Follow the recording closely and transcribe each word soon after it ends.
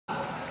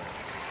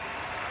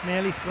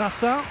Maellyse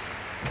Brassart,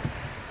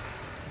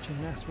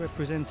 gymnast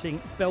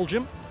representing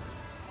Belgium.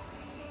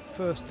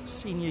 First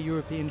senior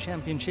European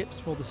championships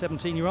for the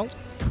 17-year-old.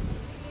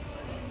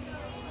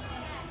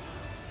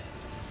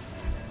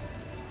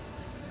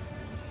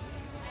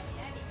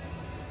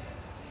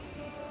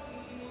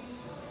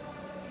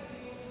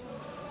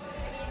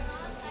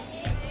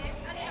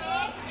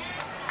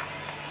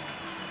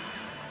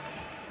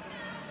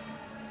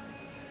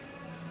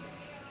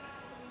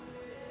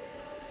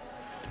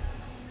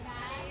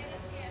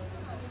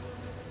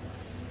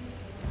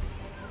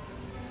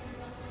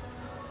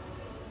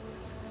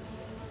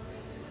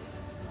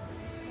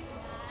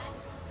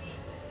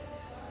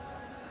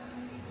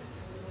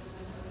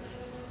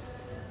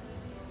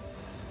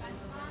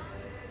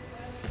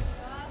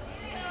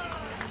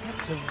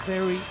 It's a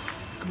very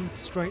good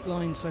straight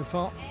line so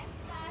far.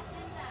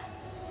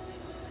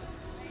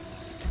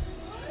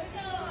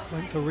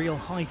 Went for real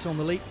height on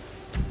the leap.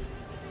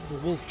 The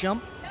wolf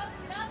jump.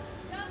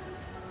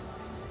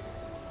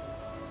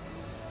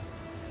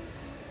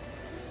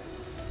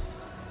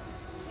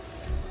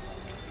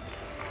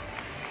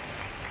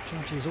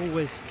 Judges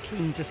always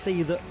keen to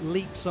see that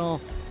leaps are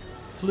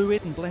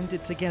fluid and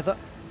blended together.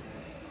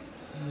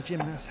 And the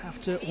gymnasts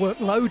have to work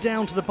low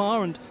down to the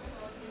bar, and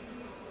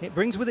it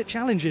brings with it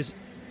challenges.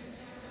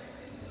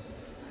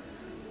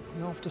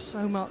 And after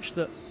so much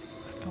that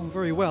had gone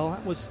very well,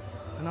 that was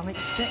an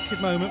unexpected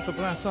moment for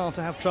Brassart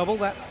to have trouble.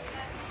 That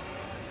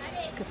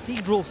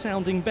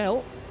cathedral-sounding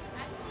bell,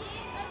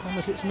 and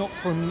that it's not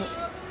from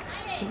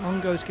St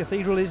Mungo's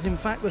Cathedral, is in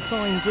fact the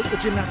sign that the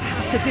gymnast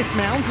has to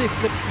dismount. If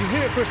you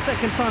hear it for a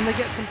second time, they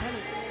get some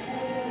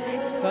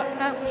penalty. But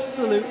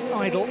absolute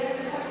idol,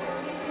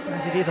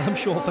 as it is, I'm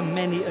sure, for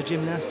many a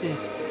gymnast, is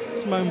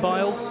Simone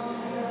Biles.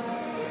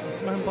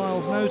 Simone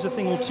Biles knows a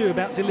thing or two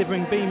about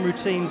delivering beam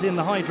routines in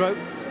the hydro.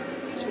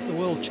 She took the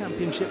World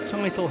Championship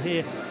title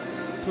here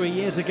 3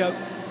 years ago.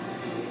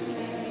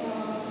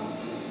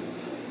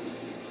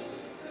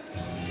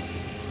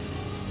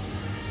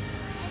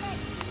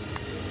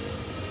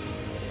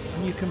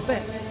 And you can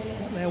bet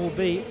that there will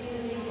be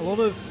a lot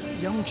of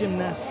young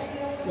gymnasts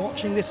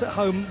watching this at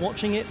home,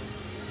 watching it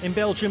in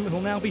Belgium, who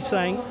will now be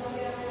saying,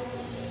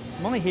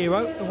 my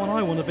hero, the one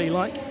I want to be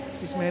like,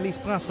 is Maellyse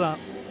Brassart.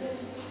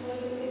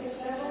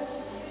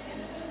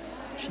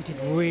 She did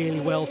really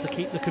well to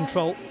keep the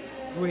control,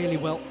 really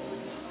well.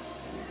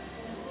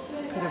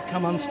 Could have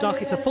come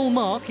unstuck. It's a full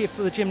mark if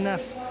the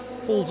gymnast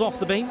falls off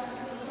the beam.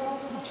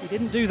 She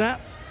didn't do that.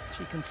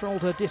 She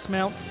controlled her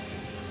dismount.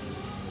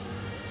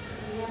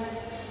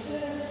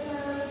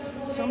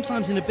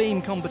 Sometimes in a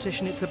beam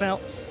competition, it's about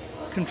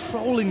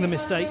controlling the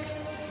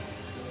mistakes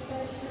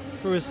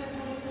for as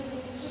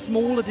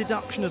small a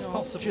deduction as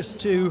possible, just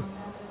to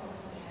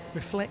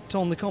reflect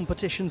on the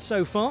competition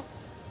so far.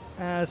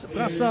 As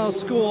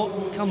Brassart's score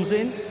comes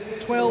in,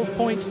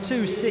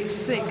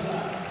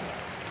 12.266.